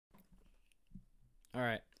All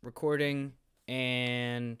right, recording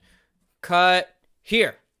and cut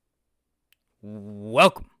here.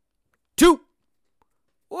 Welcome to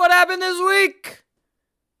What Happened This Week?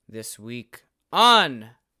 This week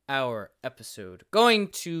on our episode, going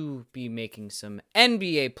to be making some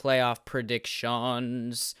NBA playoff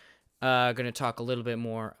predictions. Going to talk a little bit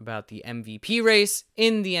more about the MVP race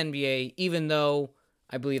in the NBA, even though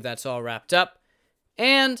I believe that's all wrapped up.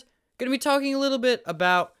 And going to be talking a little bit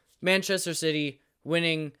about Manchester City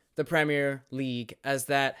winning the Premier League, as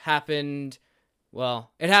that happened.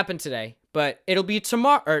 Well, it happened today, but it'll be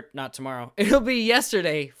tomorrow, or not tomorrow. It'll be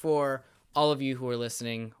yesterday for all of you who are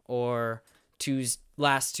listening, or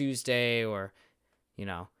last Tuesday, or,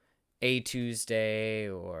 a Tuesday,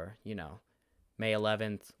 or, May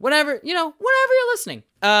 11th, whenever you're listening.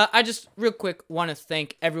 I just real quick want to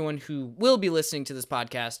thank everyone who will be listening to this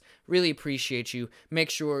podcast. Really appreciate you. Make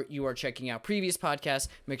sure you are checking out previous podcasts.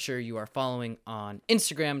 Make sure you are following on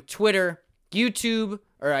Instagram, Twitter, YouTube,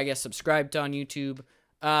 or I guess subscribed on YouTube.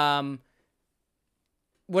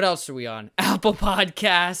 What else are we on? Apple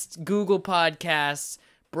Podcasts, Google Podcasts,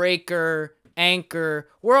 Breaker, Anchor.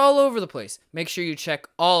 We're all over the place. Make sure you check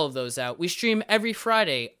all of those out. We stream every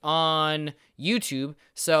Friday on YouTube,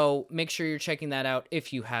 so make sure you're checking that out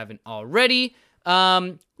if you haven't already.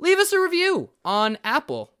 Leave us a review on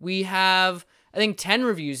Apple. We have, I think, 10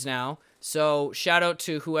 reviews now, so shout out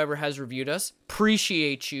to whoever has reviewed us.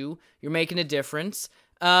 Appreciate you. You're making a difference.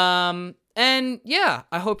 And yeah,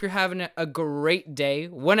 I hope you're having a great day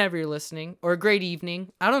whenever you're listening, or a great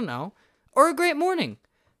evening, I don't know, or a great morning.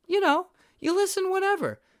 You listen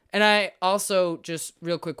whenever. And I also just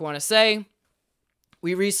real quick want to say,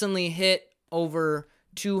 we recently hit over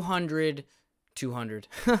 2,000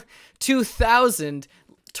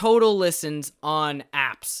 total listens on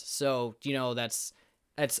apps. So,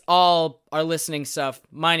 that's all our listening stuff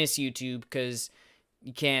minus YouTube, because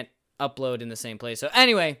you can't upload in the same place. So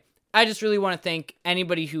anyway, I just really want to thank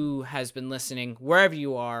anybody who has been listening wherever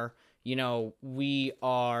you are. We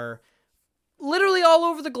are literally all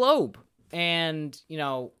over the globe. And,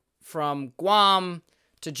 from Guam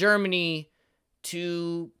to Germany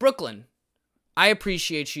to Brooklyn. I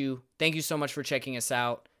appreciate you. Thank you so much for checking us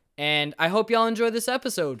out. And I hope y'all enjoy this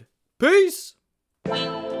episode. Peace!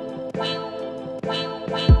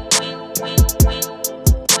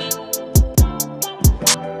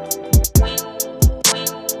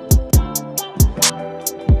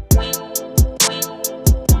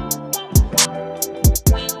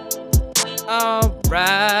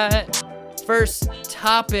 Alright. First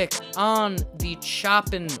topic on the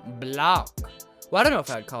chopping block. Well, I don't know if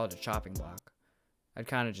I'd call it a chopping block. I'd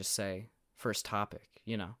kind of just say first topic,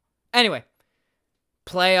 Anyway,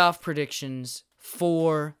 playoff predictions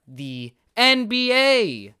for the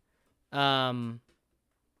NBA.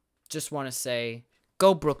 Just want to say,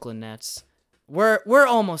 go Brooklyn Nets. We're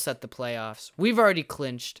almost at the playoffs. We've already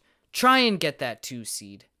clinched. Try and get that 2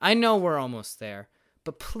 seed. I know we're almost there,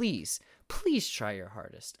 but please try your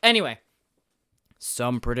hardest. Anyway,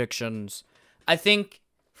 some predictions. I think,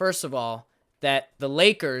 first of all, that the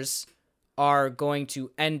Lakers are going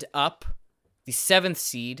to end up the 7th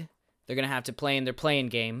seed. They're going to have to play in their play-in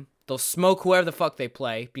game. They'll smoke whoever the fuck they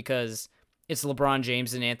play, because it's LeBron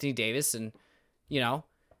James and Anthony Davis. And,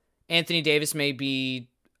 Anthony Davis may be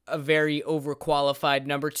a very overqualified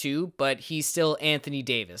number 2, but he's still Anthony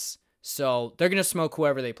Davis. So they're going to smoke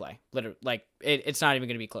whoever they play. Literally, it's not even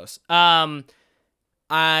going to be close.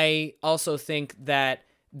 I also think that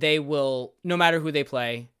they will, no matter who they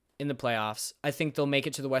play in the playoffs, I think they'll make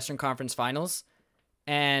it to the Western Conference Finals.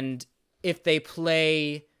 And if they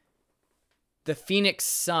play the Phoenix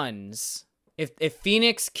Suns, if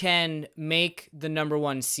Phoenix can make the number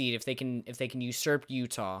 1 seed, if they can usurp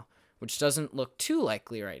Utah, which doesn't look too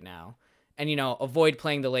likely right now, and avoid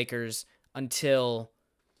playing the Lakers until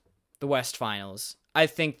the West Finals, I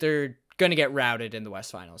think they're going to get routed in the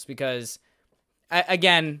West Finals, because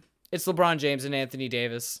again, it's LeBron James and Anthony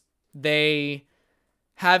Davis. They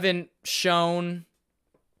haven't shown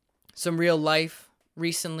some real life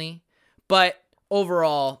recently, but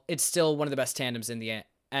overall, it's still one of the best tandems in the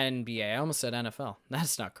NBA. I almost said NFL.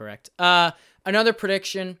 That's not correct. Another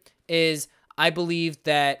prediction is, I believe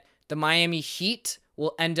that the Miami Heat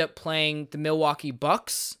will end up playing the Milwaukee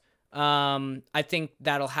Bucks. I think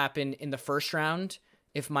that'll happen in the first round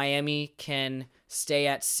if Miami can stay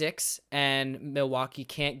at 6 and Milwaukee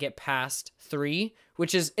can't get past 3,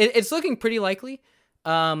 which is, it's looking pretty likely.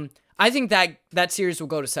 I think that series will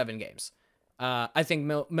go to 7 games. I think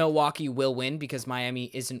Milwaukee will win because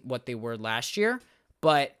Miami isn't what they were last year.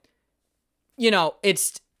 But, you know,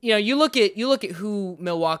 it's, you know, you look at who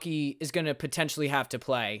Milwaukee is going to potentially have to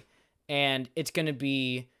play, and it's going to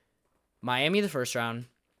be Miami the first round,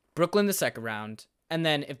 Brooklyn the second round, and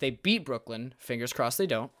then if they beat Brooklyn, fingers crossed they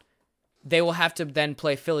don't, they will have to then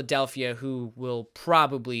play Philadelphia, who will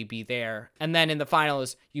probably be there. And then in the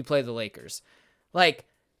finals, you play the Lakers. Like,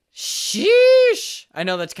 sheesh. I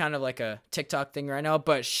know that's kind of like a TikTok thing right now,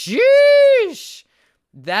 but sheesh.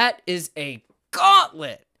 That is a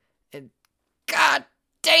gauntlet. And god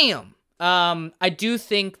damn. I do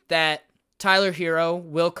think that Tyler Hero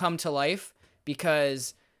will come to life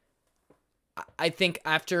because I think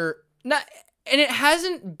after... And it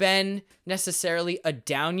hasn't been necessarily a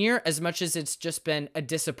down year as much as it's just been a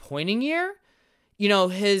disappointing year. You know,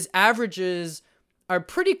 his averages are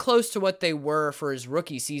pretty close to what they were for his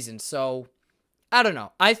rookie season. So, I don't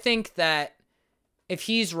know. I think that if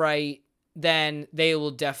he's right, then they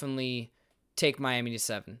will definitely take Miami to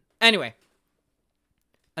 7. Anyway,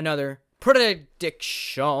 another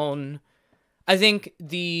prediction. I think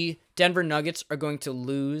the Denver Nuggets are going to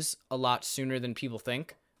lose a lot sooner than people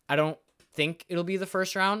think. I don't think it'll be the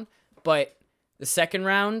first round, but the second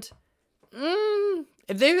round,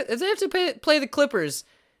 if they have to play the Clippers,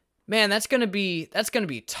 man, that's gonna be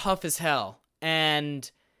tough as hell. And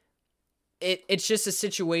it's just a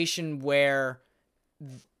situation where,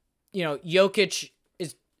 you know, Jokic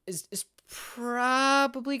is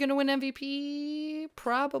probably gonna win MVP.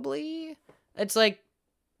 Probably, it's like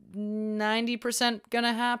 90%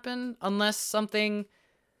 gonna happen unless something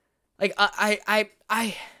like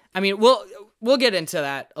I mean, we'll get into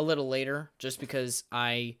that a little later, just because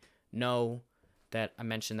I know that I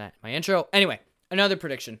mentioned that in my intro. Anyway, another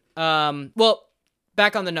prediction. Well,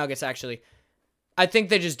 back on the Nuggets, actually. I think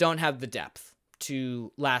they just don't have the depth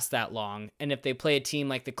to last that long. And if they play a team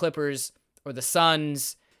like the Clippers or the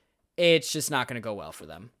Suns, it's just not going to go well for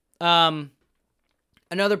them.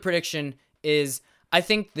 Another prediction is I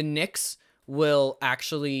think the Knicks will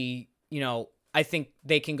actually, you know, I think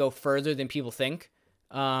they can go further than people think.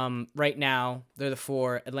 Right now, they're the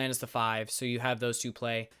 4, Atlanta's the 5, so you have those two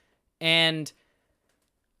play. And,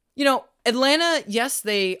 you know, Atlanta, yes,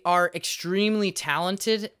 they are extremely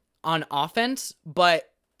talented on offense,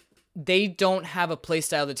 but they don't have a play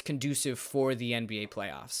style that's conducive for the NBA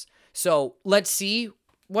playoffs. So let's see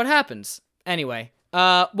what happens. Anyway,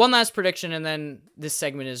 one last prediction, and then this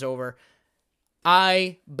segment is over.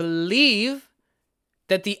 I believe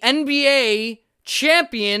that the NBA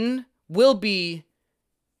champion will be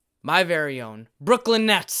my very own Brooklyn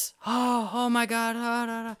Nets. Oh my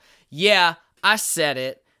God. Yeah, I said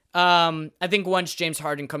it. I think once James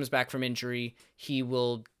Harden comes back from injury, he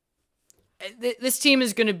will... This team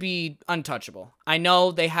is going to be untouchable. I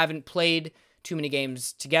know they haven't played too many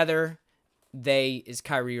games together. They is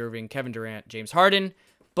Kyrie Irving, Kevin Durant, James Harden.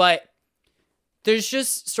 But there's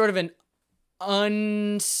just sort of an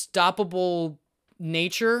unstoppable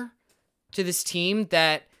nature to this team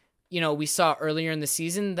that, you know, we saw earlier in the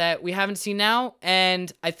season that we haven't seen now.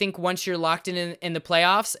 And I think once you're locked in the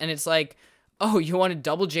playoffs and it's like, oh, you want to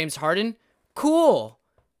double James Harden? Cool.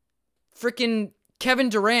 Freaking Kevin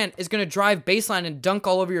Durant is going to drive baseline and dunk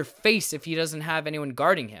all over your face if he doesn't have anyone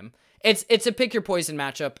guarding him. It's a pick your poison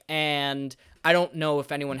matchup, and I don't know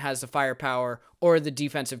if anyone has the firepower or the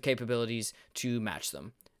defensive capabilities to match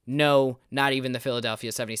them. No, not even the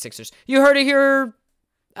Philadelphia 76ers. You heard it here.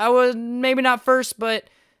 I was maybe not first, but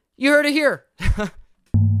you heard it here.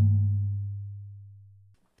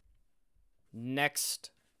 Next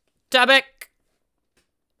topic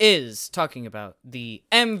is talking about the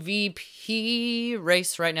MVP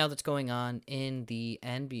race right now that's going on in the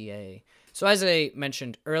NBA. So as I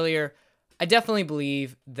mentioned earlier, I definitely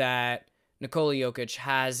believe that Nikola Jokic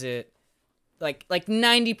has it like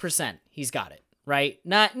 90%. He's got it, right?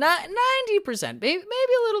 Not 90%, maybe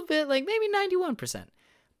a little bit, like maybe 91%.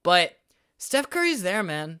 But Steph Curry's there,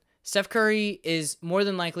 man. Steph Curry is more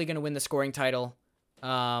than likely going to win the scoring title.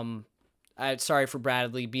 I'm sorry for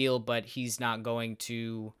Bradley Beal, but he's not going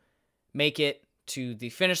to make it to the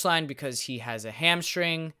finish line because he has a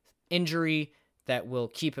hamstring injury that will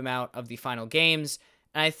keep him out of the final games.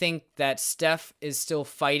 And I think that Steph is still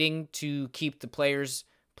fighting to keep the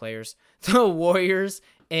the Warriors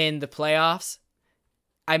in the playoffs.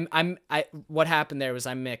 What happened there was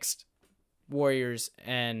I mixed Warriors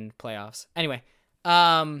and playoffs. Anyway,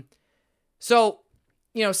 so,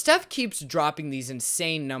 you know, Steph keeps dropping these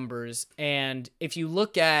insane numbers, and if you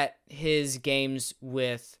look at his games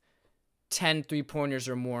with 10 3-pointers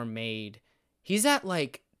or more made, he's at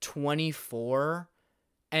like 24,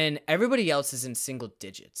 and everybody else is in single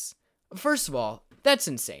digits. First of all, that's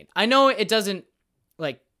insane. I know it doesn't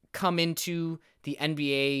like come into the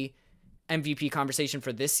NBA MVP conversation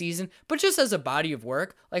for this season, but just as a body of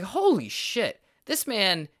work, like, holy shit. This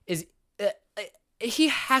man is he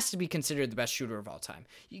has to be considered the best shooter of all time.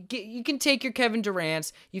 You can take your Kevin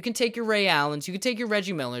Durant's, you can take your Ray Allen's, you can take your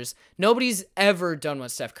Reggie Miller's. Nobody's ever done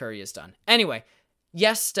what Steph Curry has done. Anyway,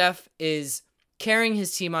 yes, Steph is carrying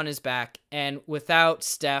his team on his back, and without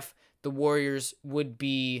Steph, the Warriors would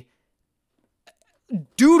be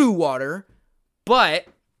doo-doo water, but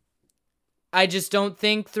I just don't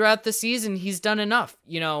think throughout the season he's done enough.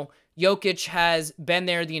 Jokic has been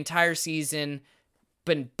there the entire season,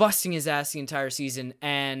 been busting his ass the entire season.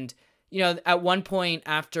 And, at one point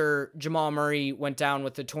after Jamal Murray went down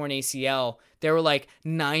with the torn ACL, they were like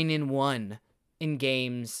 9-1 in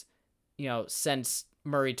games, since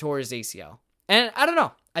Murray tore his ACL. And I don't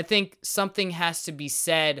know. I think something has to be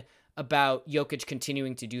said about Jokic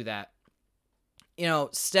continuing to do that.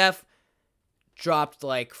 Steph dropped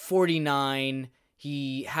like 49.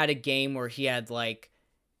 He had a game where he had like,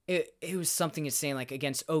 it was something insane, like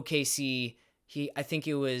against OKC. I think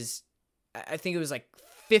it was like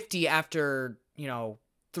 50 after,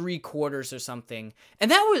 3 quarters or something. And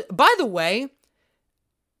that was, by the way,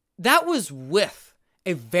 that was with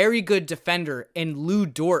a very good defender in Lou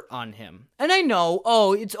Dort on him. And I know,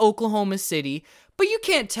 it's Oklahoma City, but you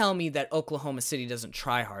can't tell me that Oklahoma City doesn't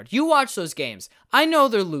try hard. You watch those games. I know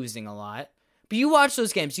they're losing a lot, but you watch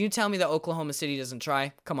those games. You tell me that Oklahoma City doesn't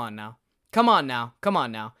try? Come on now.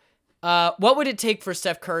 What would it take for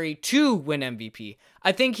Steph Curry to win MVP?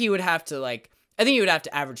 I think he would have to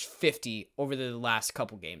average 50 over the last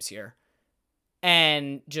couple games here.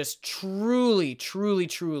 And just truly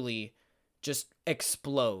just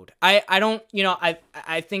explode.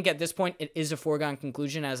 I think at this point it is a foregone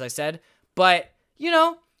conclusion, as I said, but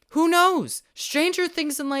who knows? Stranger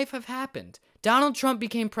things in life have happened. Donald Trump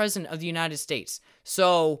became president of the United States.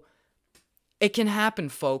 So it can happen,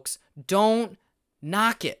 folks. Don't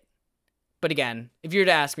knock it. But again, if you were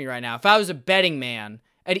to ask me right now, if I was a betting man,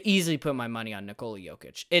 I'd easily put my money on Nikola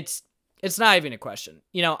Jokic. It's not even a question.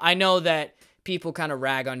 I know that people kind of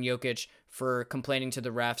rag on Jokic for complaining to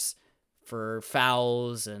the refs for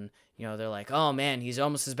fouls, and they're like, oh man, he's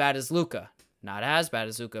almost as bad as Luka. Not as bad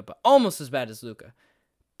as Luka, but almost as bad as Luka.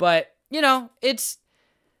 But it's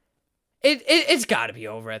got to be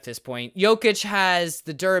over at this point. Jokic has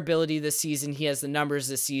the durability this season. He has the numbers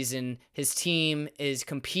this season. His team is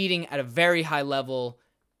competing at a very high level.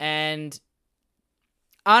 And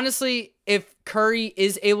honestly, if Curry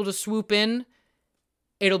is able to swoop in,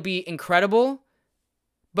 it'll be incredible.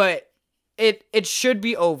 But it should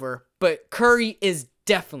be over. But Curry is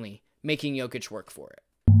definitely making Jokic work for it.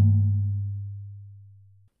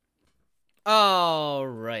 All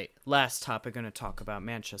right, last topic, going to talk about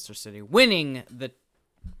Manchester City winning the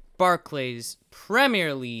Barclays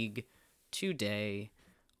Premier League today,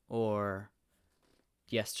 or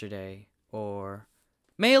yesterday, or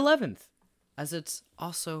May 11th, as it's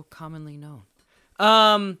also commonly known.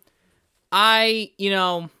 As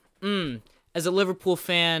a Liverpool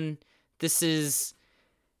fan, this is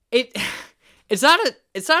it. It's not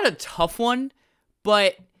a tough one,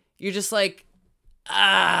 but you're just like,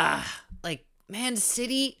 Man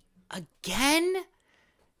City again?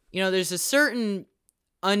 There's a certain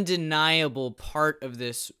undeniable part of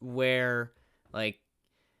this where,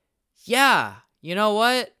 you know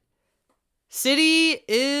what? City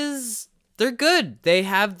they're good. They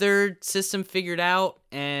have their system figured out,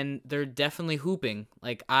 and they're definitely hooping.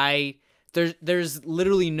 There's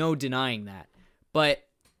literally no denying that. But,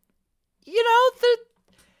 they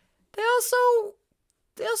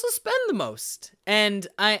also spend the most. And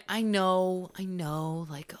I know,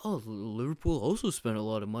 Liverpool also spent a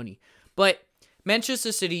lot of money. But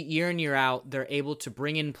Manchester City, year in, year out, they're able to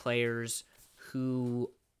bring in players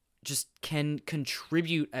who just can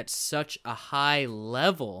contribute at such a high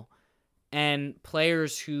level. And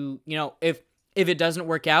players who, if it doesn't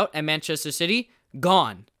work out at Manchester City,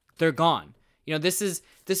 gone. They're gone. This is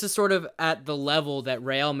sort of at the level that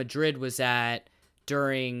Real Madrid was at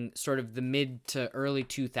during sort of the mid to early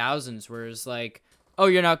 2000s, where it's like, oh,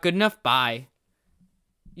 you're not good enough? Bye.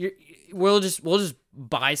 We'll just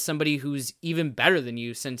buy somebody who's even better than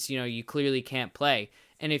you, since, you clearly can't play.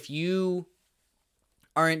 And if you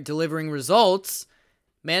aren't delivering results,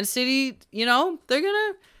 Man City, they're gonna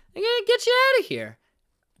get you out of here.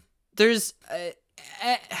 There's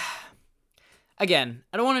again,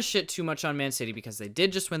 I don't want to shit too much on Man City because they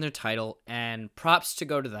did just win their title, and props to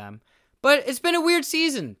go to them. But it's been a weird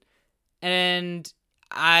season, and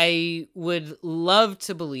I would love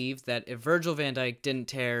to believe that if Virgil van Dijk didn't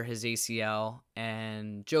tear his ACL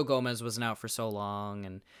and Joe Gomez wasn't out for so long,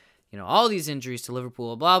 and all these injuries to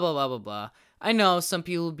Liverpool, blah blah blah blah blah. I know some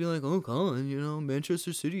people would be like, "Oh, Colin,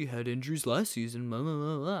 Manchester City had injuries last season, blah blah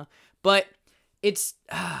blah blah." But it's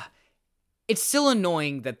still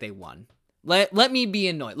annoying that they won. Let me be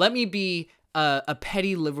annoyed. Let me be a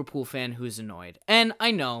petty Liverpool fan who's annoyed. And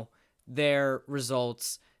I know their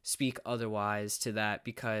results speak otherwise to that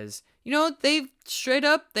because, they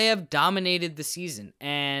have dominated the season.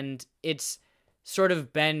 And it's sort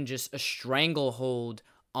of been just a stranglehold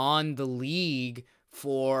on the league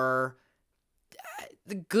for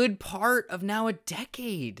the good part of now a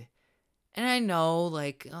decade. And I know,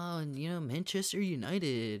 Manchester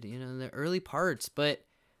United, the early parts, but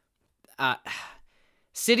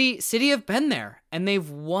City have been there, and they've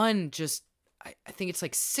won just, I think it's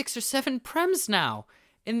like 6 or 7 Prems now,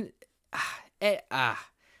 and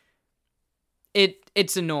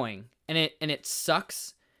it's annoying, and it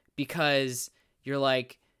sucks because you're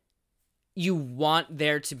like, you want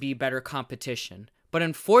there to be better competition, but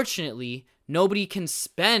unfortunately, nobody can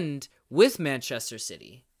spend with Manchester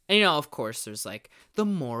City. And, of course, there's, the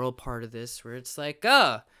moral part of this where it's like,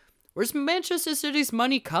 where's Manchester City's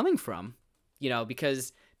money coming from?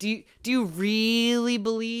 Because do you really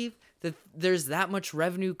believe that there's that much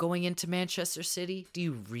revenue going into Manchester City? Do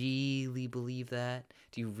you really believe that?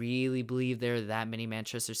 Do you really believe there are that many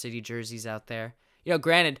Manchester City jerseys out there?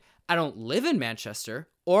 Granted, I don't live in Manchester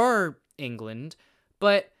or England,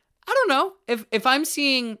 but I don't know. If I'm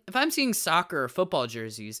seeing soccer or football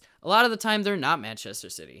jerseys, a lot of the time they're not Manchester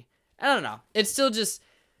City. I don't know. It's still just,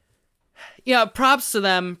 props to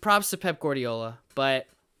them, props to Pep Guardiola, but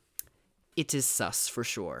it is sus for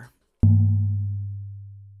sure.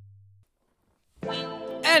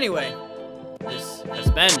 Anyway, this has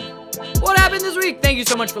been What Happened This Week. Thank you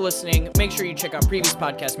so much for listening. Make sure you check out previous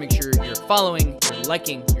podcasts. Make sure you're following, you're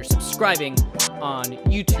liking, you're subscribing on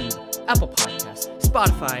YouTube, Apple Podcasts,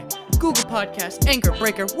 Spotify, Google Podcasts, Anchor,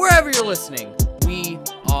 Breaker, wherever you're listening. We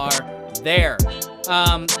are there.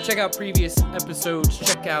 Check out previous episodes.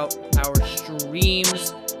 Check out our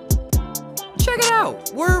streams. Check it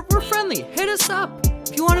out. We're friendly. Hit us up.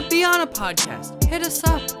 If you want to be on a podcast, hit us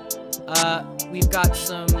up. We've got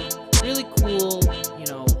some really cool,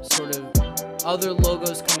 sort of other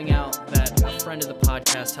logos coming out that a friend of the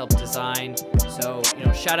podcast helped design. So,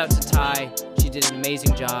 shout out to Ty. She did an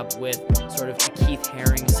amazing job with sort of a Keith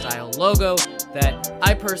Haring style logo that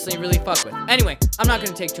I personally really fuck with. Anyway, I'm not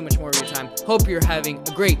going to take too much more of your time. Hope you're having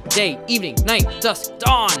a great day, evening, night, dusk,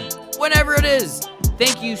 dawn, whenever it is.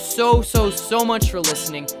 Thank you so much for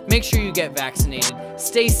listening. Make sure you get vaccinated.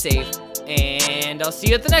 Stay safe. And I'll see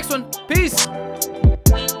you at the next one. Peace.